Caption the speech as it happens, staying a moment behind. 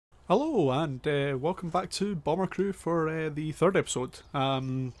Hello and welcome back to Bomber Crew for the third episode.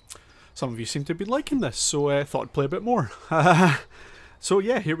 Some of you seem to be liking this, so I thought I'd play a bit more. So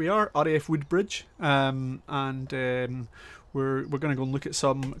yeah, here we are, RAF Woodbridge, and we're going to go and look at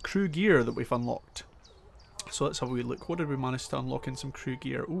some crew gear that we've unlocked. So let's have a wee look. What did we manage to unlock in some crew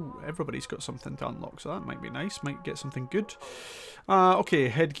gear? Ooh, everybody's got something to unlock, so that might be nice. Might get something good. Okay,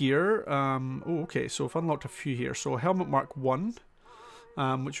 headgear. Okay, so I've unlocked a few here. So helmet mark 1.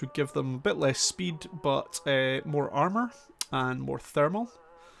 Which would give them a bit less speed, but more armor and more thermal.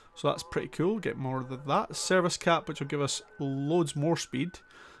 So that's pretty cool. Get more of that. Service cap, which will give us loads more speed,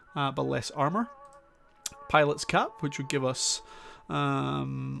 but less armor. Pilot's cap, which would give us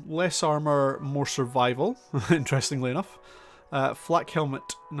less armor, more survival. Interestingly enough. Flak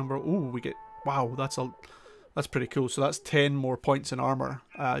helmet number. Ooh, we get. Wow, that's pretty cool. So that's 10 more points in armor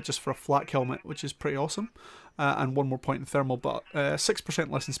just for a flak helmet, which is pretty awesome. And 1 more point in thermal, but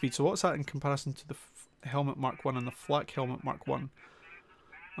 6% less in speed. So what's that in comparison to the helmet mark 1 and the flak helmet mark 1?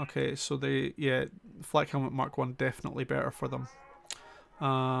 Okay, so yeah, flak helmet mark 1 definitely better for them.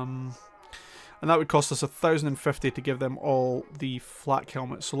 And that would cost us 1,050 to give them all the flak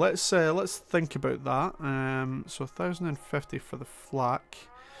helmet. So let's think about that. So 1,050 for the flak.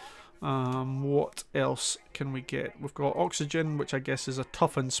 What else can we get? We've got oxygen, which I guess is a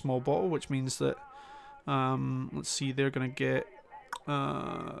toughened small bottle, which means that let's see, they're going to get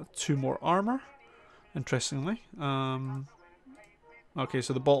 2 more armor, interestingly. Okay,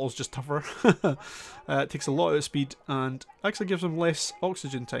 so the bottle's just tougher. It takes a lot of speed and actually gives them less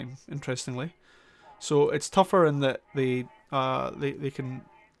oxygen time, interestingly. So it's tougher in that they can,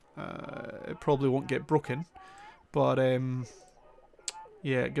 it probably won't get broken, but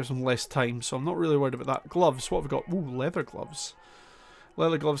yeah, it gives them less time, so I'm not really worried about that. Gloves, what have we got? Ooh, leather gloves.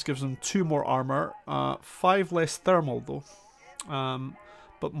 Leather gloves gives them 2 more armor, 5 less thermal though,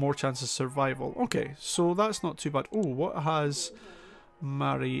 but more chances of survival. Okay, so that's not too bad. Oh, what has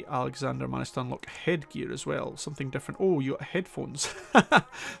Mary Alexander managed to unlock? Headgear as well, something different. Oh, you got headphones.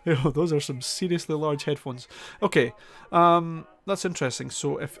 Those are some seriously large headphones. Okay, that's interesting.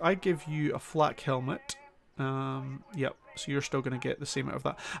 So if I give you a flak helmet, yep. So you're still going to get the same out of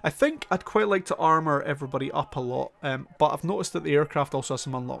that. I think I'd quite like to armor everybody up a lot, but I've noticed that the aircraft also has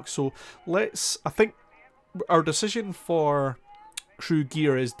some unlocks. So I think our decision for crew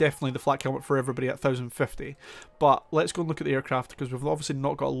gear is definitely the flak helmet for everybody at 1,050. But let's go and look at the aircraft because we've obviously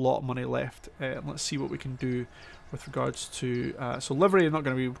not got a lot of money left. And let's see what we can do with regards to... so livery, I'm not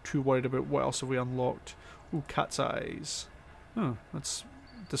going to be too worried about. What else have we unlocked? Ooh, cat's eyes. Oh, that's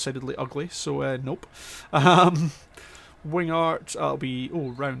decidedly ugly, so nope. Wing art, that'll be, oh,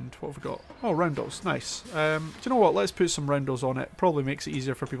 round, what have we got? Oh, roundels, nice. Do you know what, let's put some roundels on it. Probably makes it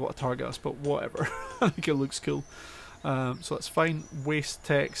easier for people to target us, but whatever. I think it looks cool. So that's fine. Waste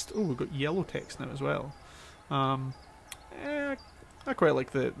text, oh, we've got yellow text now as well. I quite like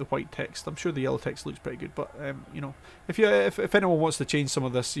the white text. I'm sure the yellow text looks pretty good, but you know, if anyone wants to change some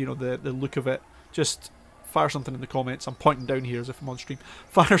of this, you know, the look of it, just fire something in the comments. I'm pointing down here as if I'm on stream.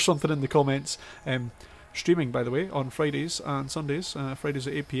 Fire something in the comments. Streaming, by the way, on Fridays and Sundays. Fridays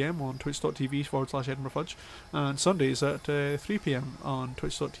at 8 PM on twitch.tv/EdinburghFudge, and Sundays at 3 PM on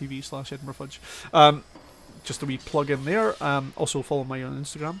twitch.tv/EdinburghFudge. Just a wee plug in there. Also follow me on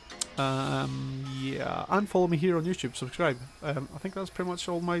Instagram. Yeah, and follow me here on YouTube. Subscribe. I think that's pretty much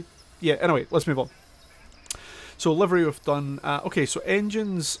all my... Yeah, anyway, let's move on. So livery we've done. Okay, so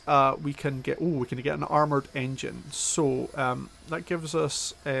engines we can get. Oh, we can get an armoured engine. So that gives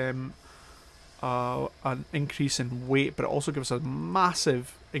us an increase in weight, but it also gives us a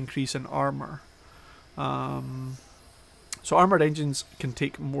massive increase in armor. So armored engines can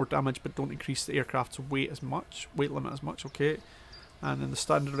take more damage, but don't increase the aircraft's weight limit as much. Okay, and then the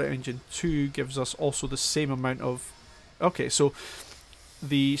standard engine 2 gives us also the same amount of. Okay, so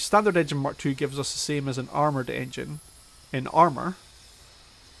the standard engine Mark 2 gives us the same as an armored engine in armor.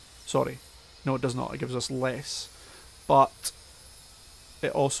 Sorry, no, it does not. It gives us less, but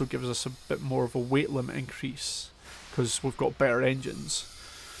it also gives us a bit more of a weight limit increase because we've got better engines.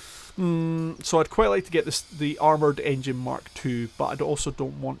 So I'd quite like to get the armoured engine Mark II, but I also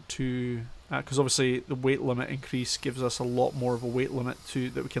don't want to, because obviously the weight limit increase gives us a lot more of a weight limit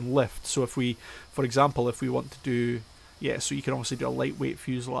that we can lift. So if we, for example, if we want to do, yeah, so you can obviously do a lightweight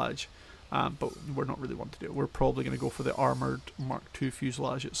fuselage, but we're not really wanting to do it. We're probably going to go for the armoured Mark II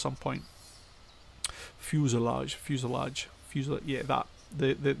fuselage at some point. Fuselage, yeah, that.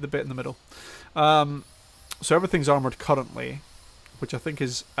 The bit in the middle. So everything's armoured currently, which I think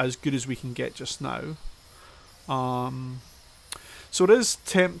is as good as we can get just now. So it is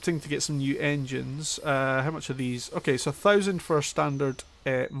tempting to get some new engines. How much are these? Okay, so 1,000 for a standard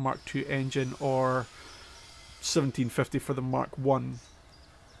Mark II engine or 1750 for the Mark I.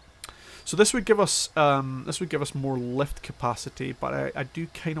 So this would give us more lift capacity, but I do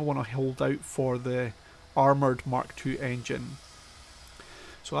kind of want to hold out for the armoured Mark II engine.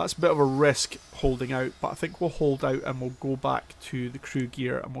 So that's a bit of a risk holding out, but I think we'll hold out and we'll go back to the crew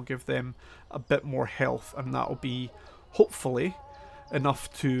gear and we'll give them a bit more health, and that'll be hopefully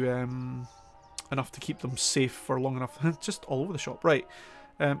enough to keep them safe for long enough. Just all over the shop, right?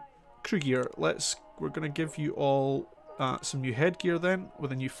 Crew gear. We're gonna give you all some new headgear then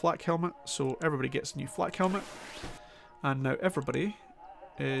with a new flak helmet. So everybody gets a new flak helmet, and now everybody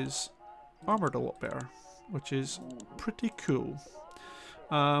is armoured a lot better, which is pretty cool.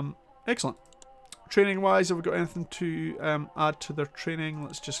 Excellent. Training wise, have we got anything to add to their training?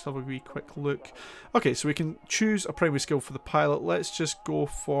 Let's just have a wee quick look. Okay, so we can choose a primary skill for the pilot. Let's just go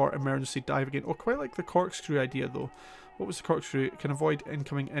for emergency dive again. Oh, quite like the corkscrew idea though. What was the corkscrew? It can avoid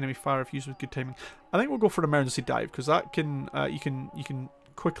incoming enemy fire if used with good timing. I think we'll go for an emergency dive because that can you can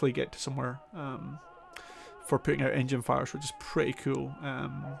quickly get to somewhere for putting out engine fires, which is pretty cool.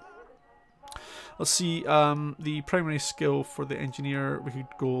 Let's see, the primary skill for the engineer, we could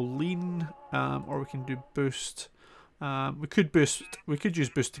go lean, or we can do boost. We could use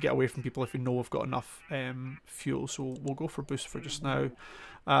boost to get away from people if we know we've got enough fuel, so we'll go for boost for just now.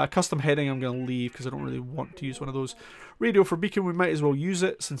 Custom heading I'm going to leave because I don't really want to use one of those. Radio for beacon, we might as well use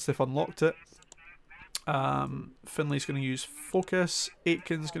it since they've unlocked it. Finley's going to use focus,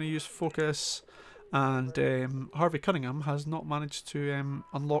 Aitken's going to use focus, and Harvey Cunningham has not managed to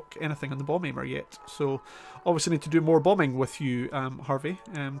unlock anything on the bomb aimer yet. So obviously need to do more bombing with you, Harvey,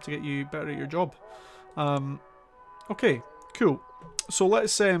 to get you better at your job. Okay, cool. So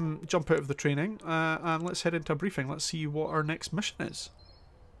let's jump out of the training and let's head into a briefing. Let's see what our next mission is.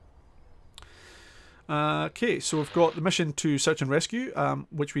 Okay, so we've got the mission to search and rescue,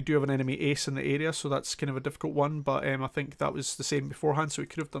 which we do have an enemy ace in the area, so that's kind of a difficult one, but I think that was the same beforehand, so we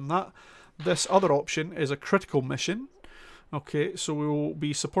could have done that. This other option is a critical mission. Okay, so we will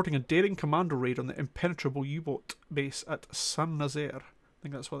be supporting a daring commando raid on the impenetrable U-boat base at Saint-Nazaire. I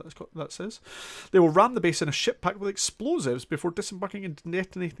think that's what that says. They will ram the base in a ship packed with explosives before disembarking and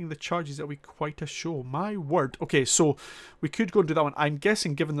detonating the charges. That'll be quite a show. My word. Okay, so we could go and do that one. I'm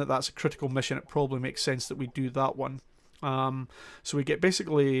guessing, given that that's a critical mission, it probably makes sense that we do that one. So we get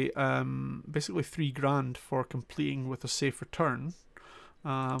basically $3 grand for completing with a safe return.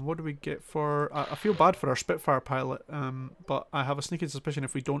 What do we get for... I feel bad for our Spitfire pilot, but I have a sneaking suspicion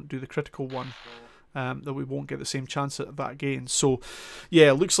if we don't do the critical one, that we won't get the same chance at that again. So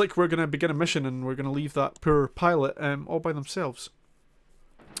yeah, looks like we're going to begin a mission and we're going to leave that poor pilot all by themselves.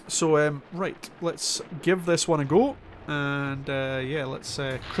 So right, let's give this one a go, and yeah, let's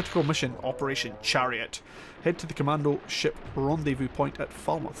critical mission, Operation Chariot. Head to the commando ship rendezvous point at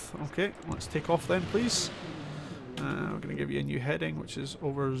Falmouth. Okay, let's take off then, please. We're going to give you a new heading, which is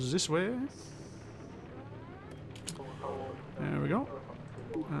over this way. There we go.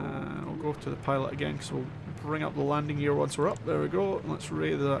 We'll go to the pilot again, because we'll bring up the landing gear once we're up. There we go. Let's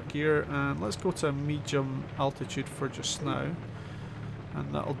raise that gear, and let's go to a medium altitude for just now.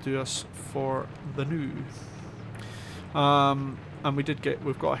 And that'll do us for the new. And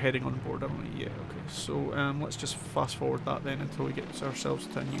we've got a heading on board, haven't we? Yeah, okay. So let's just fast forward that then until we get ourselves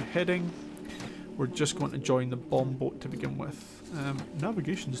to a new heading. We're just going to join the bomb boat to begin with.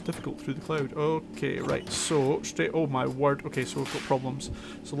 Navigation is difficult through the cloud. Okay, right. So straight. Oh my word. Okay, so we've got problems.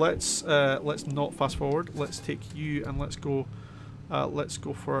 So let's not fast forward. Let's take you and let's go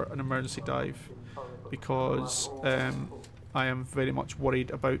for an emergency dive, because I am very much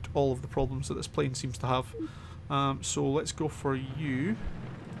worried about all of the problems that this plane seems to have. So let's go for you,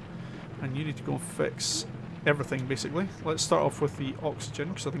 and you need to go and fix everything basically. Let's start off with the oxygen,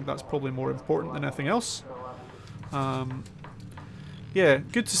 because I think that's probably more important than anything else. Yeah,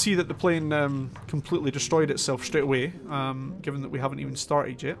 good to see that the plane completely destroyed itself straight away, given that we haven't even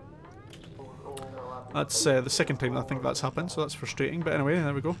started yet. That's the second time I think that's happened, so that's frustrating, but anyway,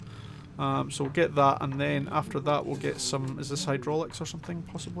 there we go. So we'll get that, and then after that we'll get some... Is this hydraulics or something,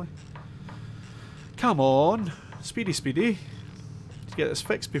 possibly? Come on! Speedy, speedy! To get this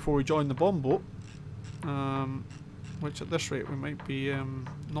fixed before we join the bomb boat. Which at this rate we might be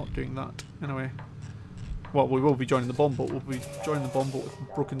not doing that anyway. Well, we will be joining the bomb boat. We'll be joining the bomb boat with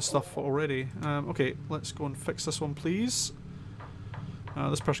broken stuff already. Okay, let's go and fix this one, please.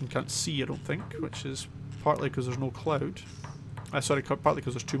 This person can't see, I don't think, which is partly because there's no cloud. Sorry, partly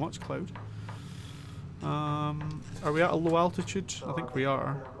because there's too much cloud. Are we at a low altitude? I think we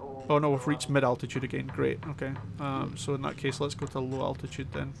are. Oh no, we've reached mid-altitude again. Great, okay. So in that case, let's go to low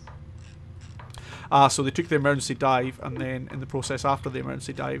altitude then. Ah, so they took the emergency dive, and then in the process after the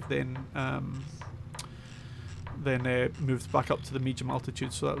emergency dive, then moved back up to the medium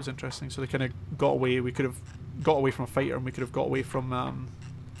altitude. So that was interesting. So they kind of got away. We could have got away from a fighter, and we could have got away from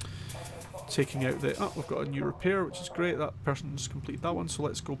taking out the... Oh, we've got a new repair, which is great. That person's completed that one. So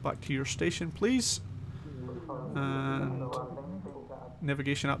let's go back to your station, please. And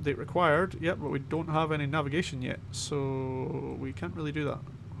navigation update required. Yep, but we don't have any navigation yet, so we can't really do that.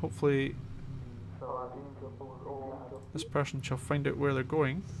 Hopefully this person shall find out where they're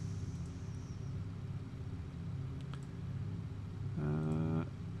going.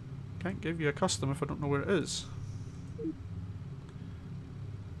 Can't give you a custom if I don't know where it is.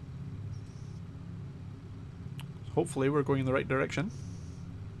 Hopefully we're going in the right direction.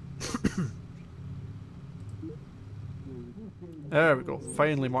 There we go.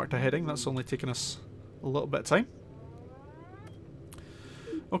 Finally marked a heading. That's only taken us a little bit of time.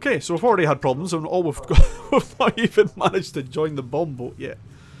 Okay, so we've already had problems, and all we've got, we've not even managed to join the bomb boat yet.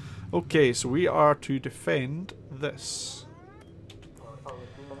 Okay, so we are to defend this.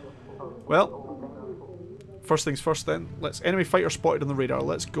 Well, first things first then. Let's enemy fighter spotted on the radar.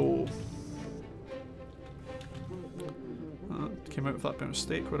 Let's go. Came out with that by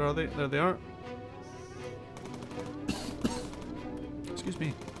mistake. Where are they? There they are. Excuse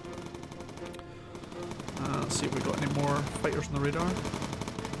me. Let's see if we've got any more fighters on the radar.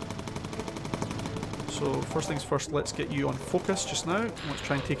 So first things first, let's get you on focus just now. Let's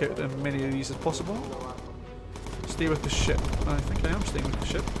try and take out as many of these as possible. Stay with the ship. I think I am staying with the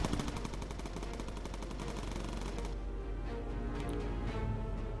ship.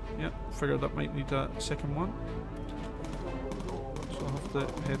 Yep, figured that might need a second one. So I'll have to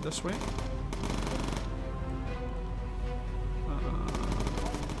head this way.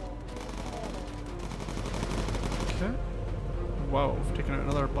 Okay. Wow, we've taken out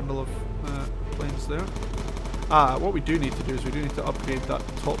another bundle of planes there. What we do need to do is we do need to upgrade that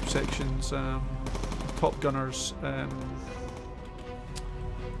top section's top gunner's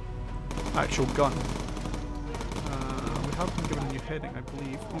actual gun. We have been given a new heading, I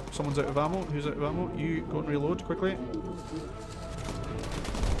believe. Oh, someone's out of ammo. Who's out of ammo? You go and reload quickly.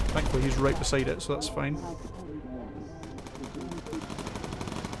 Thankfully he's right beside it, so that's fine.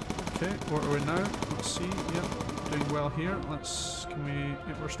 Okay, what are we now? Let's see. Yep, doing well here. Let's... Can we...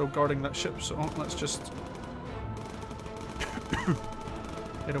 Yep, we're still guarding that ship, so let's just...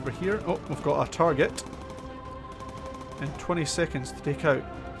 head over here. Oh, we've got a target. And 20 seconds to take out.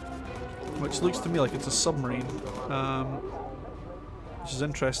 Which looks to me like it's a submarine. Which is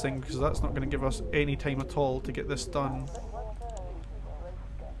interesting, because that's not going to give us any time at all to get this done.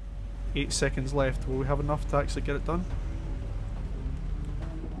 8 seconds left. Will we have enough to actually get it done?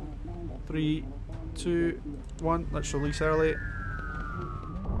 3, 2, 1. Let's release early.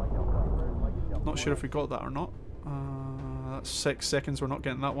 Not sure if we got that or not. That's 6 seconds. We're not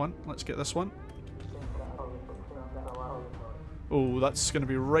getting that one. Let's get this one. Oh, that's going to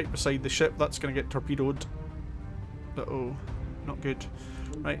be right beside the ship. That's going to get torpedoed. Uh-oh. Not good.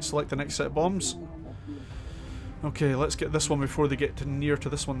 Right, select the next set of bombs. Okay, let's get this one before they get near to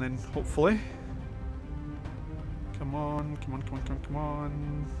this one then, hopefully. Come on, come on, come on, come on, come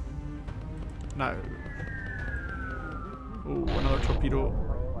on. Now. Oh, another torpedo.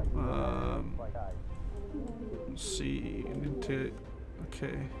 Let's see.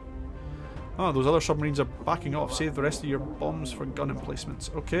 Okay. Oh, those other submarines are backing off. Save the rest of your bombs for gun emplacements.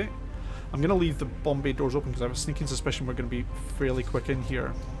 Okay. I'm going to leave the bomb bay doors open because I have a sneaking suspicion we're going to be fairly quick in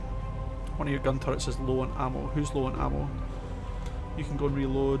here. One of your gun turrets is low on ammo. Who's low on ammo? You can go and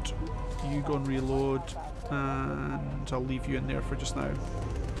reload. You go and reload. And I'll leave you in there for just now.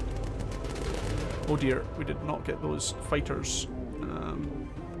 Oh dear, we did not get those fighters.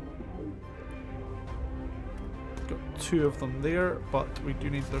 Got 2 of them there, but we do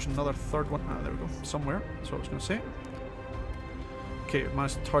need... There's another third one. Ah, there we go. Somewhere. That's what I was going to say. Okay, we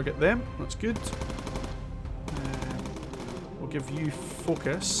managed to target them. That's good. We'll give you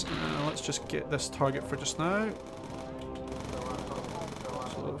focus. Let's just get this target for just now.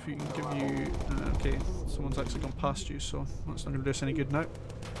 So if you can give you... okay, someone's actually gone past you, so that's not going to do us any good now.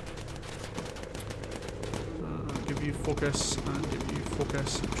 Give you focus and give you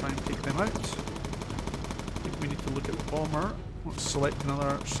focus and try and take them out. I think we need to look at the bomber. Let's select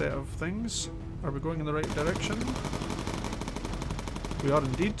another set of things. Are we going in the right direction? We are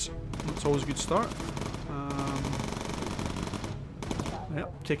indeed. That's always a good start.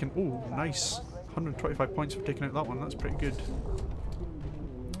 Yep, taken... Oh, nice. 125 points for taking out that one. That's pretty good.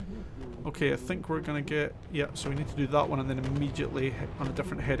 Okay, I think we're going to get... Yeah, so we need to do that one and then immediately on a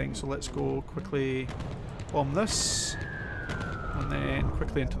different heading. So let's go quickly bomb this. And then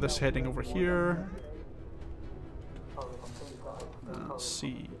quickly into this heading over here. let's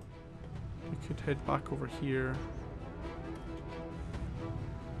see. We could head back over here.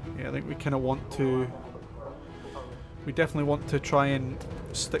 Yeah, I think we kind of want to... We definitely want to try and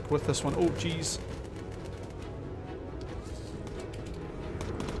stick with this one. Oh, jeez.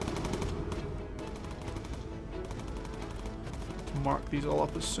 Mark these all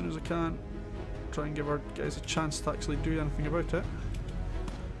up as soon as I can. Try and give our guys a chance to actually do anything about it.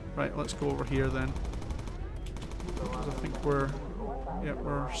 Right, let's go over here then. Because I think we're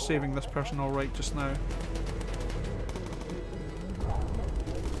saving this person alright just now.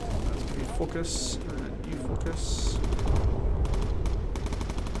 Let's give you focus, and you focus.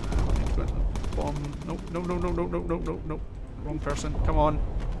 We need to go into the bomb. Nope, no. Wrong person. Come on.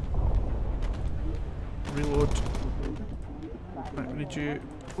 Reload. Right, we need you.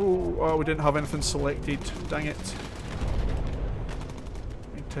 Oh, we didn't have anything selected. Dang it.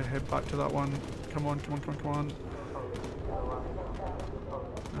 Need to head back to that one. Come on.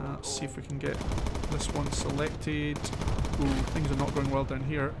 Let's see if we can get this one selected. Ooh, things are not going well down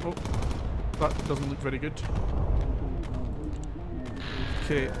here. Oh, that doesn't look very good.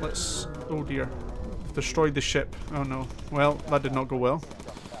 Okay, let's... Oh dear. Destroyed the ship. Oh no. Well, that did not go well.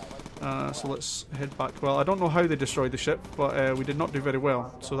 So let's head back. Well, I don't know how they destroyed the ship, but we did not do very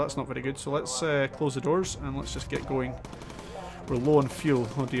well, so that's not very good. So let's close the doors and let's just get going. We're low on fuel.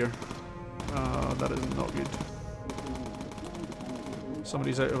 Oh dear. That is not good.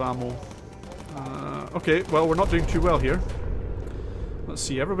 Somebody's out of ammo. Okay, well, we're not doing too well here. Let's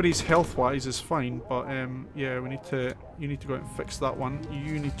see. Everybody's health-wise is fine, but yeah, we need to. You need to go out and fix that one.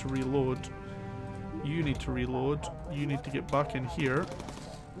 You need to reload. You need to reload. You need to get back in here.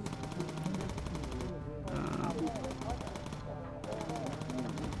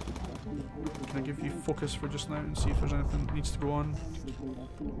 Can I give you focus for just now and see if there's anything that needs to go on?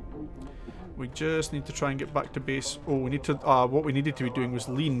 We just need to try and get back to base. Oh, we need to... what we needed to be doing was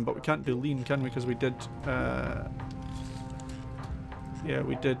lean, but we can't do lean, can we? Because we did... yeah,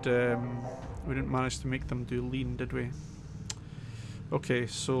 we did... we didn't manage to make them do lean, did we? Okay,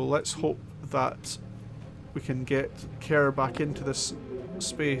 so let's hope that we can get Kerr back into this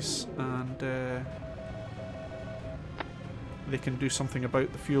space and they can do something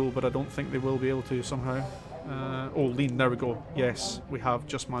about the fuel, but I don't think they will be able to somehow. Oh, lean, there we go. Yes, we have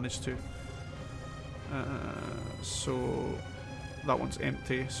just managed to. So that one's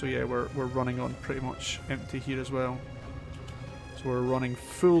empty. So yeah, we're running on pretty much empty here as well. So we're running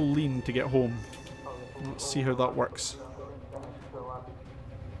full lean to get home. Let's see how that works.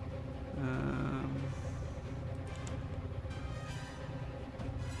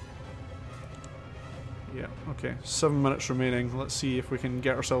 Yeah, okay. 7 minutes remaining. Let's see if we can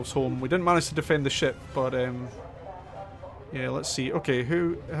get ourselves home. We didn't manage to defend the ship, but yeah, let's see. Okay,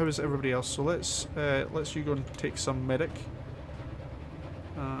 how is everybody else? So let's you go and take some medic.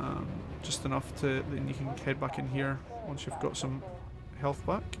 Just enough to then you can head back in here once you've got some health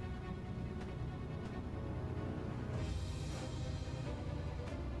back.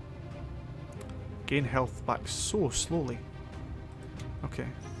 Gain health back so slowly. Okay.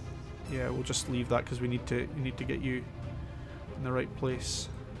 Yeah, we'll just leave that because we need to get you in the right place.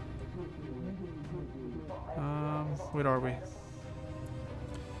 Where are we?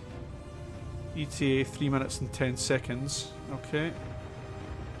 ETA 3 minutes and 10 seconds. Okay.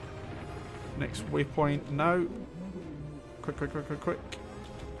 Next waypoint now. Quick.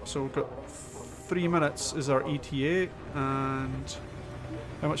 So we've got 3 minutes is our ETA, and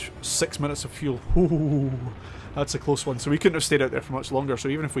how much? 6 minutes of fuel. Ooh, that's a close one. So we couldn't have stayed out there for much longer. So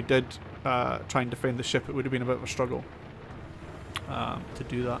even if we did try and defend the ship, it would have been a bit of a struggle to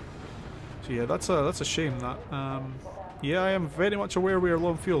do that. So yeah, that's a shame. That yeah, I am very much aware we are low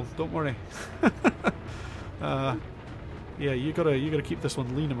on fuel. Don't worry. Yeah, you gotta keep this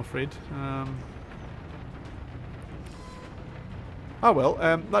one lean, I'm afraid. Well,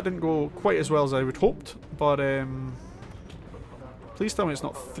 that didn't go quite as well as I would hoped, but please tell me it's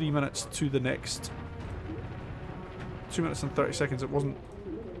not 3 minutes to the next. 2 minutes and 30 seconds. It wasn't.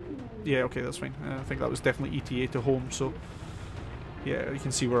 Yeah, okay, that's fine. I think that was definitely ETA to home. So yeah, you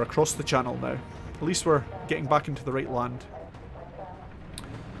can see we're across the channel now. At least we're getting back into the right land.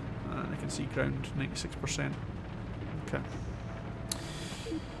 And I can see ground 96%. Okay.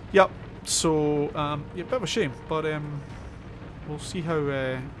 Yep. So yeah, bit of a shame, but we'll see how.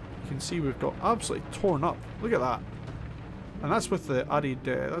 You can see we've got absolutely torn up. Look at that, and that's with the added.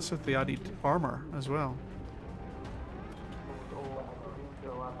 That's with the added armor as well.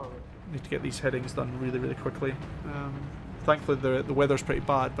 Need to get these headings done really, really quickly. Thankfully, the weather's pretty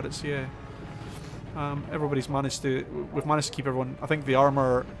bad, but it's yeah. Everybody's managed to. We've managed to keep everyone. I think the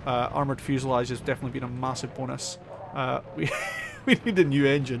armored fuselage has definitely been a massive bonus. we need a new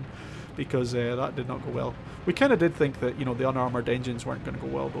engine, because that did not go well. We kind of did think that, you know, the unarmoured engines weren't going to go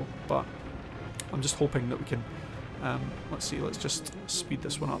well though, but I'm just hoping that we can, let's see, let's just speed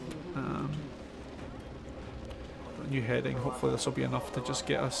this one up. New heading, hopefully this will be enough to just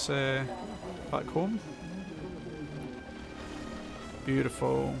get us back home.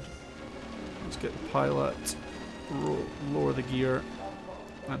 Beautiful. Let's get the pilot, lower the gear,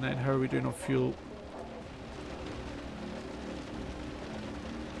 and then how are we doing on fuel?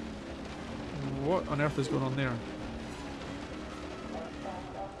 What on earth is going on there?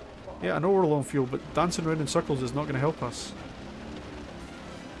 Yeah, I know we're low on fuel, but dancing around in circles is not going to help us.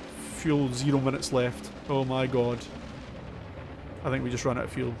 Fuel, 0 minutes left. Oh my god. I think we just ran out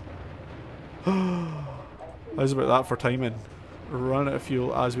of fuel. How's about that for timing? Run out of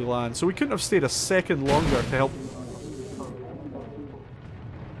fuel as we land. So we couldn't have stayed a second longer to help.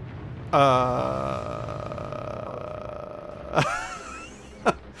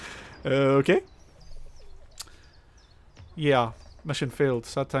 Okay. Yeah, mission failed.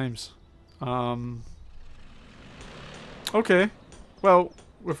 Sad times. Okay. Well,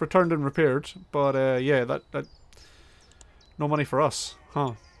 we've returned and repaired, but yeah, that no money for us,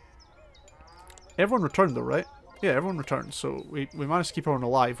 huh? Everyone returned though, right? Yeah, everyone returned, so we managed to keep everyone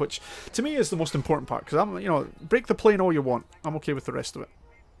alive, which to me is the most important part, because I'm, you know, break the plane all you want, I'm okay with the rest of it.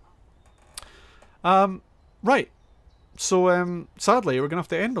 Right, so sadly we're gonna have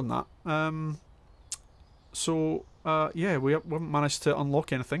to end on that. Yeah, we haven't managed to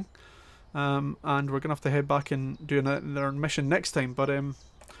unlock anything, and we're gonna have to head back and do another mission next time. But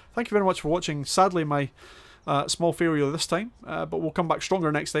thank you very much for watching. Sadly, my small failure this time, but we'll come back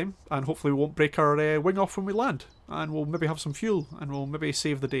stronger next time, and hopefully we won't break our wing off when we land, and we'll maybe have some fuel, and we'll maybe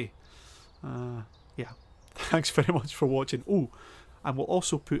save the day. Yeah, thanks very much for watching. Oh, and we'll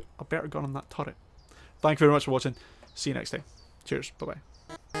also put a better gun on that turret. Thank you very much for watching. See you next time. Cheers. Bye bye.